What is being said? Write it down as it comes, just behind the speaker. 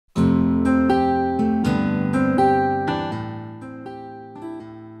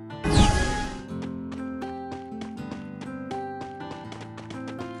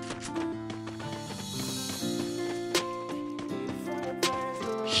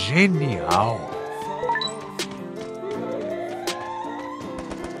Genial!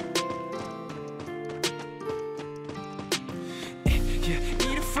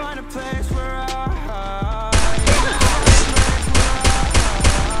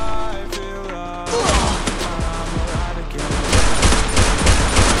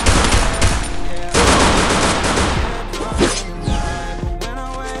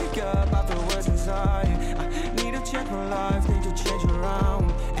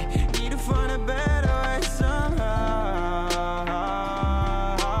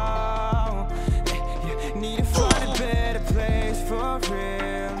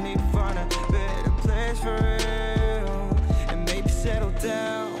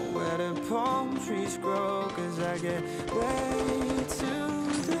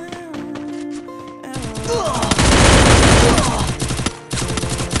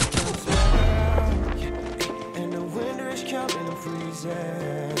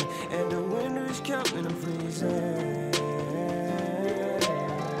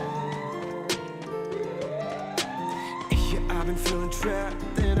 I've been feeling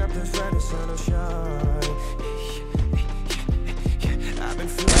trapped in a place where the sun don't shine. I've been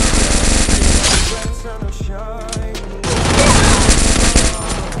feeling trapped in a place where the sun don't shine.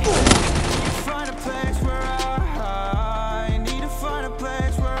 Need to find a place where I need to find a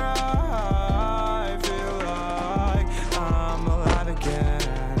place where I feel like I'm alive again.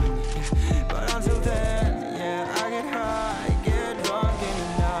 But until then, yeah, I get high, get drunk in the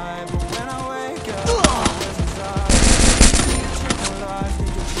night. But when I wake up, what's inside? Need to check my life,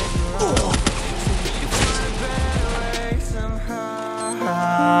 need to check your eyes. So need to find a better way somehow.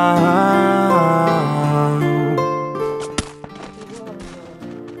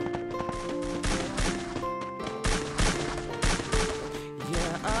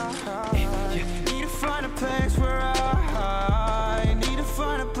 Need to find a place where I need to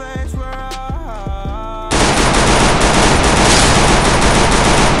find a place where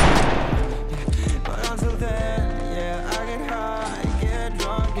but until then, yeah, I get high, get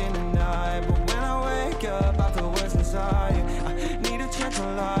drunk in the night. But when I wake up, I feel what's inside. I need to check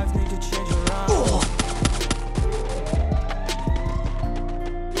my life, need to change around.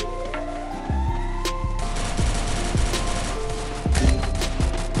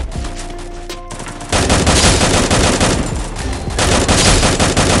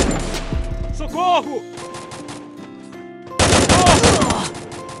 Socorro!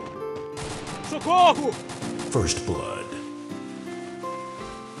 Socorro! First blood.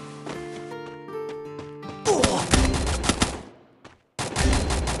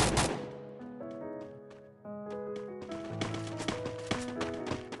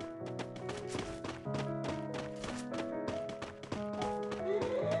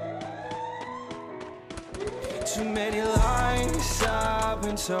 Too many lies I've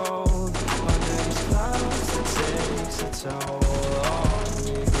been told. Under these clouds it takes a toll on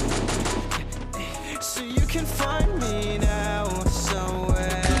me. So you can find me now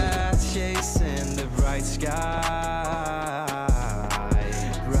somewhere chasing the bright sky.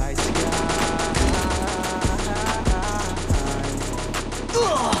 Bright sky.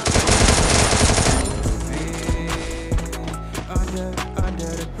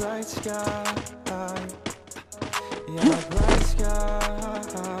 Under the bright sky. Yeah, bright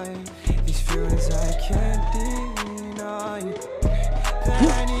sky. These feelings I can't deny. That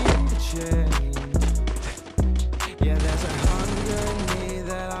I need to change. Yeah, there's a hunger in me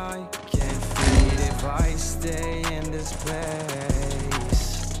that I can't feed if I stay in this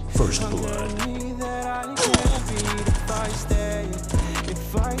place. First Hunger blood. in me that I can't feed if I stay.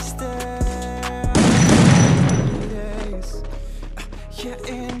 If I stay. Days. Yeah,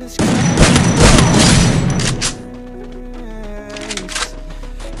 in this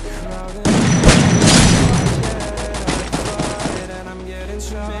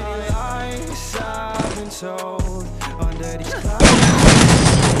told under these clouds.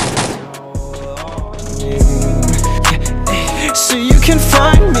 So you can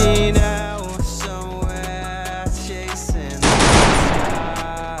find me now somewhere chasing the sky.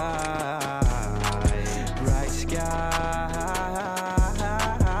 Bright sky.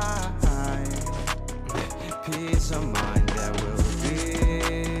 Peace of mind there will be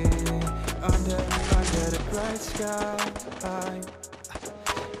under the bright sky.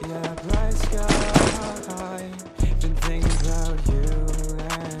 Yeah, bright sky. Been thinking about you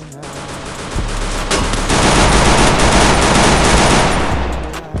and I.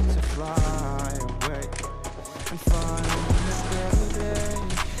 Like to fly away and find this every day.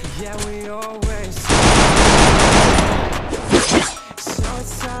 Yeah, we always say. So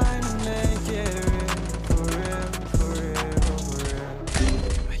it's time to make it real, for real, for real, for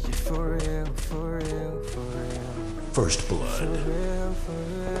real. First blood.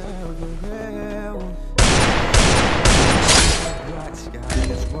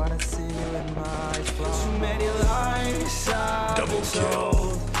 Double kill.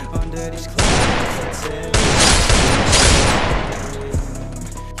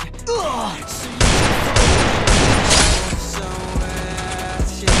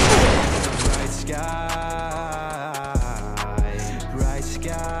 Bright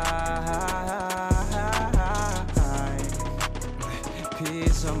sky,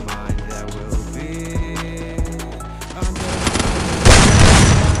 peace of mind that will be under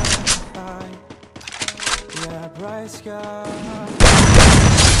yeah, bright sky.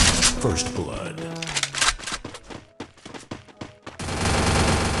 First blood.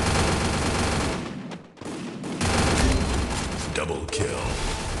 Double kill.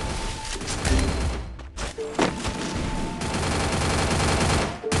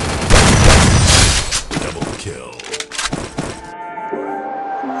 Double kill.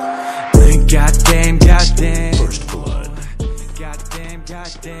 Goddamn, goddamn. First blood. Goddamn,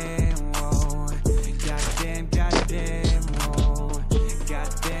 goddamn, whoa. Goddamn, goddamn, whoa.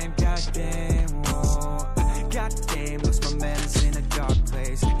 Goddamn, goddamn, whoa. Goddamn, lost my manners in a dark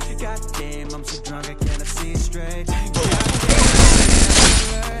place. Goddamn, I'm so drunk I cannot see straight. Goddamn,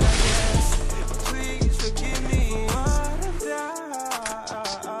 I guess. Please forgive me what I've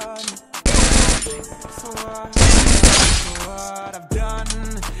done. For what I've done.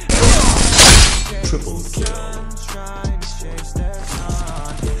 Triple kill. Trying to chase their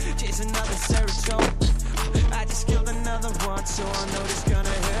sun. Chase another serotonin. I just killed another one, so I know it's gonna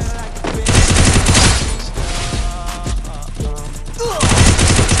hurt like a bitch.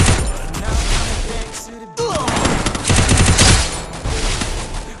 Now I'm back to the beat.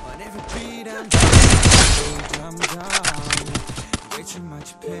 On every beat I'm down. Way too much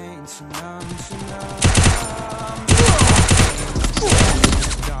pain, too numb, too numb.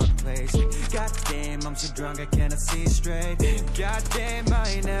 Dark place. Goddamn, I'm so drunk I cannot see straight. Goddamn,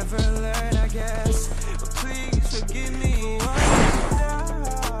 I never learn, I guess. But please forgive me what I've done.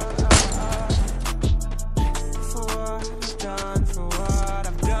 For what I've done, for what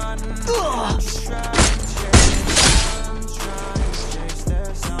I've done. I'm just trying to chase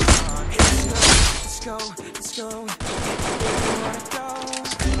their sun. Let's go, let's go, let's go.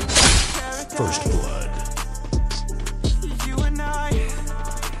 First blood. You and I,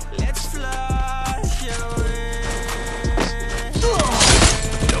 let's fly away.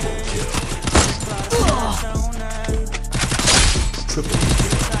 Double kill. Triple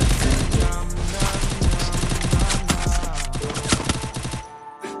kill.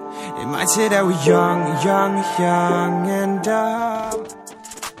 They might say that we're young and dumb.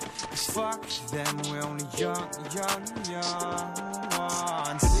 Fuck them, we're only young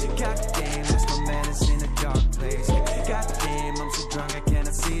ones. Goddamn, there's no manners in a dark place. Goddamn, I'm so drunk I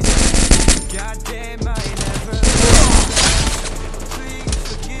cannot see it. Goddamn, I never please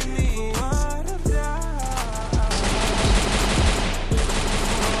forgive me what I've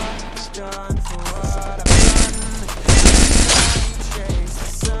done. For what I've done. Chase the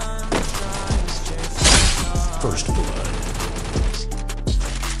sun, trying to chase the sun. First blood.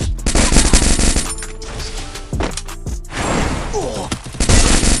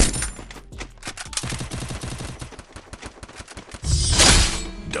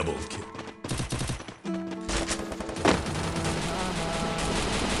 Double kill.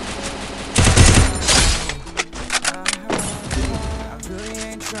 I really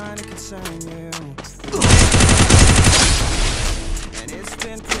ain't trying to concern you. And it's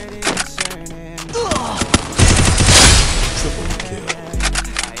been pretty concerning. Triple kill.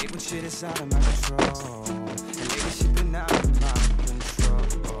 I hate when shit is out of my control. And lately shit been out of my control.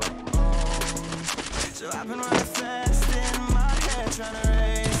 So I've been running fast in my head, trying to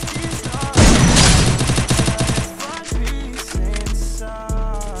raise these thoughts. Find peace inside.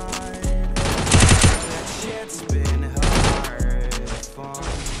 That shit's been hard fun.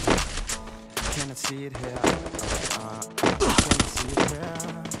 Cannot see it here. Cannot see it here.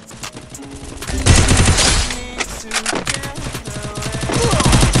 Need to get away.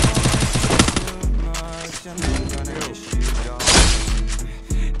 Too much. I know I'm gonna miss you, dog.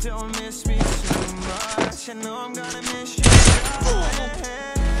 Don't miss me too much. I know I'm gonna miss you, darling.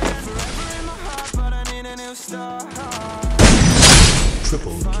 Forever in my heart, but I need a new start.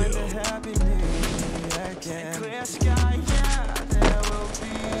 Triple Find kill. a happy me again. Clear sky, yeah, there will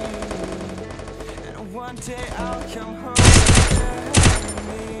be. And one day I'll come home to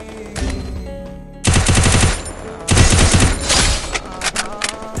me.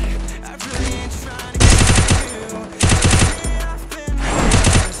 I really ain't trying to get you. I've been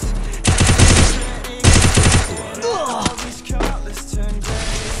nervous.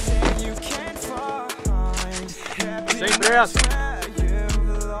 essa.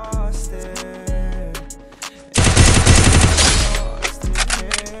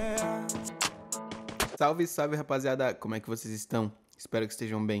 Salve, salve rapaziada, como é que vocês estão? Espero que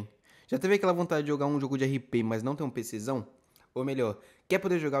estejam bem. Já teve aquela vontade de jogar um jogo de RP, mas não tem um PCzão? Ou melhor, quer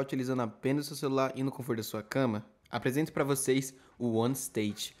poder jogar utilizando apenas o seu celular e no conforto da sua cama? Apresento para vocês o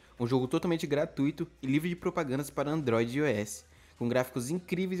OneState, um jogo totalmente gratuito e livre de propagandas para Android e iOS, com gráficos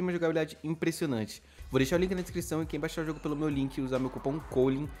incríveis e uma jogabilidade impressionante. Vou deixar o link na descrição e quem baixar o jogo pelo meu link e usar meu cupom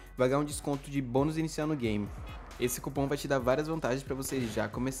COLIN vai ganhar um desconto de bônus inicial no game. Esse cupom vai te dar várias vantagens para você já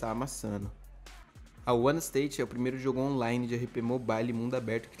começar amassando. A OneState é o primeiro jogo online de RP mobile e mundo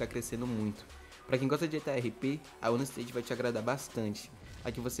aberto que está crescendo muito. Para quem gosta de RP, a OneState vai te agradar bastante.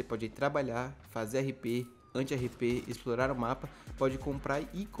 Aqui você pode trabalhar, fazer RP, anti-RP, explorar o mapa, pode comprar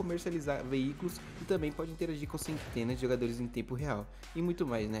e comercializar veículos e também pode interagir com centenas de jogadores em tempo real. E muito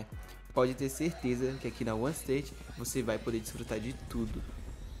mais, né? Pode ter certeza que aqui na OneState você vai poder desfrutar de tudo.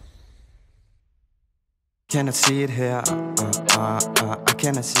 Can I see it here?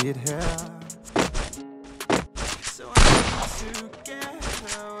 Can I see it here? So I need to get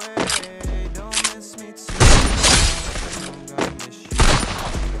away. Don't miss me too much. I'm gonna miss you.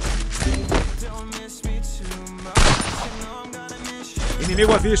 Don't miss me too much. You know I'm gonna miss you.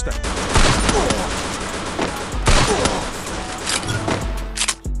 Inimigo à vista.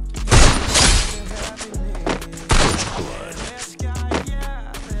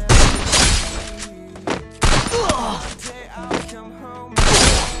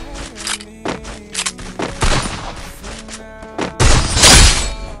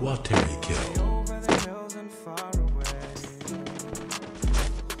 What Terry kill?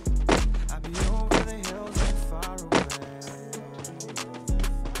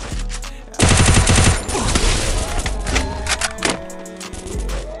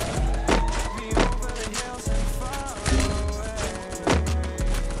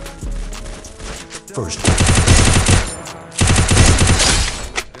 First.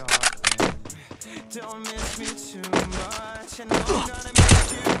 Don't miss me too much, and I'm gonna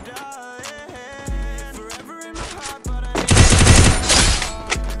miss you, darling. Forever in my heart, but I need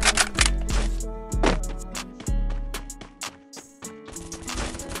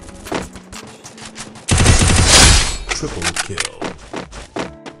Triple kill.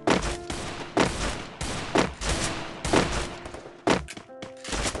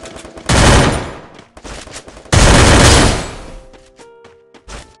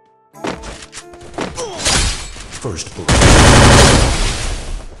 First blood.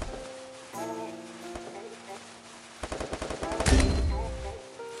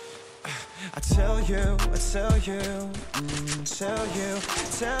 I tell you,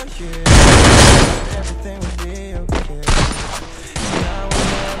 everything will be okay. Now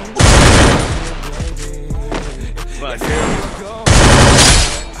we'll never baby.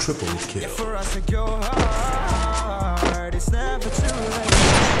 Triple kill. For us to go hard, it's never too late.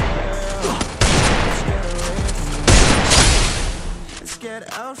 Let's get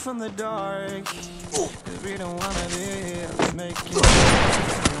out from the dark, 'cause we don't wanna be here. Let's make it.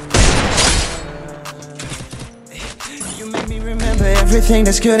 You make me remember everything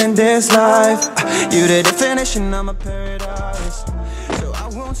that's good in this life. You the definition of my paradise. So I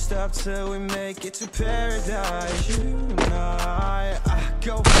won't stop till we make it to paradise. You and I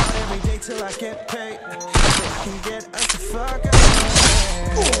go out every day till I get paid, so I can get us to fuck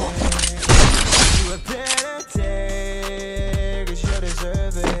away. You a better day, 'cause you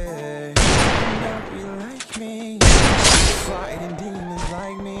deserve it. Don't be like me, fighting demons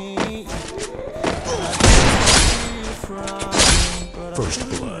like me. First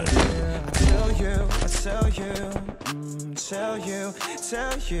blood. I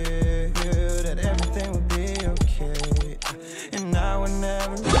tell you that everything will be okay, and I will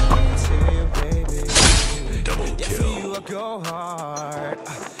never lie to you, baby. Double Yeah, kill. for you I go hard.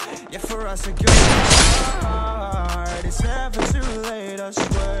 Yeah, for us to go hard. It's never too late, I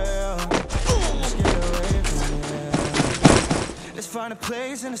swear. Let's get away from here. Let's find a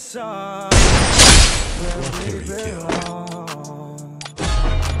place in the sun where we belong.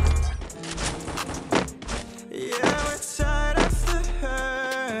 Yeah, we're tired of the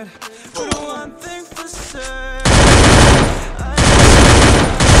hurt, but one thing for certain, I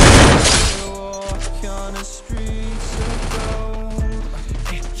walk on the streets of gold.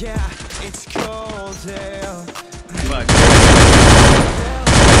 Yeah, it's cold here.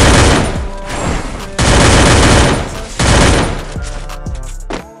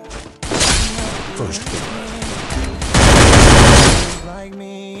 First blood. Like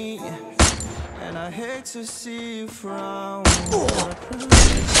me, and I hate to see you frown. I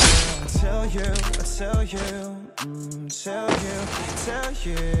tell you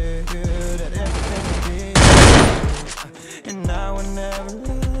that everything will be okay. And I will never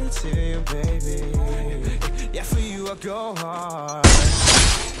lie to you, baby. Yeah, for you I go hard.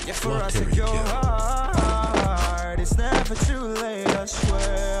 Yeah, for us I go hard. It's never too late, I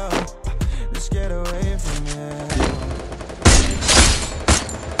swear. Let's get away from here.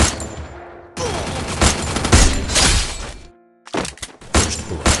 First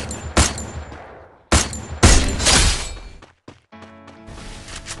blood.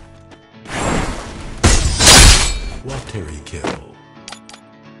 Watery kill.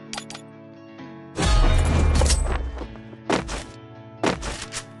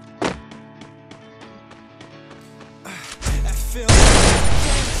 I feel like I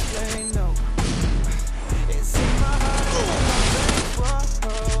can't explain, no. It's in my heart and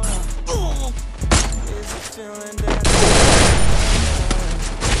whoa. It's a feeling that I've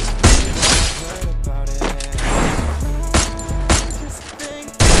heard about it. Just think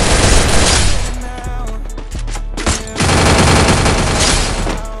now.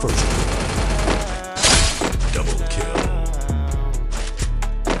 First blood. Double kill.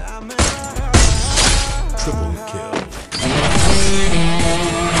 Triple kill.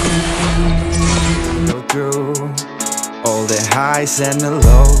 Go through all the highs and the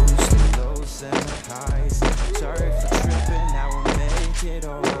lows, Sorry for tripping, I will make it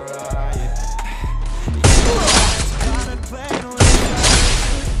alright.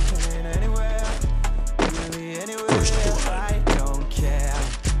 Anywhere, really anywhere. First blood. I don't care,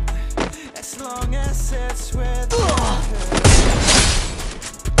 as long as it's with you.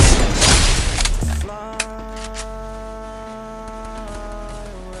 Fly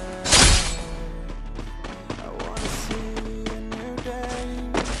away. I wanna see a new day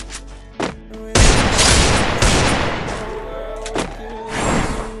with you.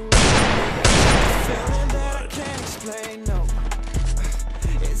 Feeling that I can't explain, no.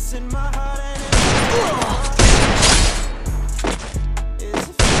 It's in my heart and it's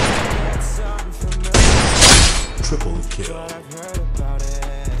a feeling that's unfamiliar. Triple kill. But I've heard about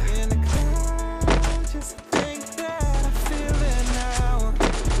it. In the cloud, just think that I feel it now. I'm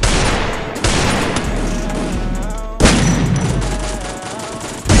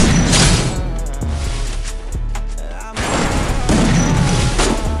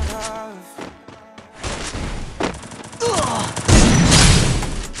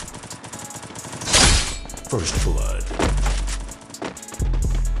First blood.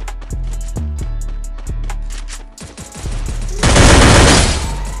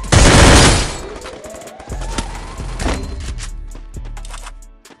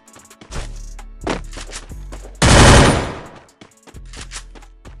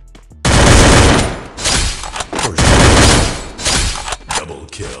 First blood. Double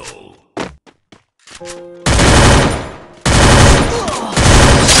kill.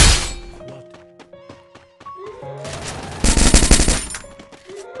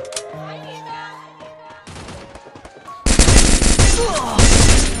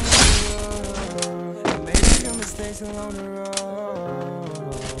 I made a few mistakes along the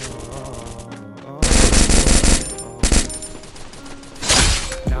road.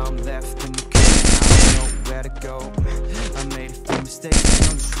 Now I'm left in the kitchen, I don't know where to go. I made a few mistakes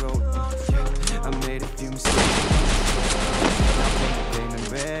on this road. I made a few mistakes. I've been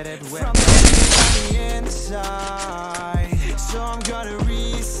red at wet from the inside. So I'm gonna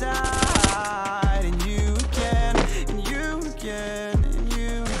reside. And you again, and you again, and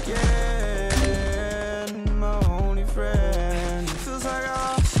you again. My only friend. Feels like I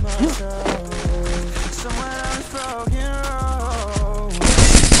lost myself somewhere down this broken road.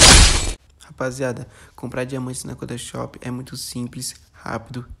 Rapaziada, comprar diamantes na CODASHOP é muito simples,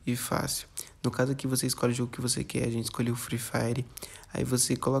 rápido e fácil. No caso aqui você escolhe o jogo que você quer, a gente escolheu o Free Fire. Aí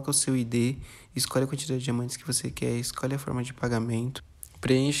você coloca o seu ID, escolhe a quantidade de diamantes que você quer, escolhe a forma de pagamento.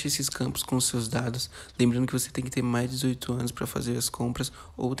 Preenche esses campos com os seus dados, lembrando que você tem que ter mais de 18 anos para fazer as compras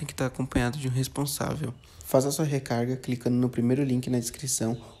ou tem que estar acompanhado de um responsável. Faça a sua recarga clicando no primeiro link na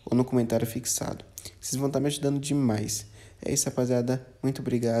descrição ou no comentário fixado. Vocês vão estar me ajudando demais. É isso, rapaziada. Muito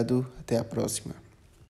obrigado. Até a próxima.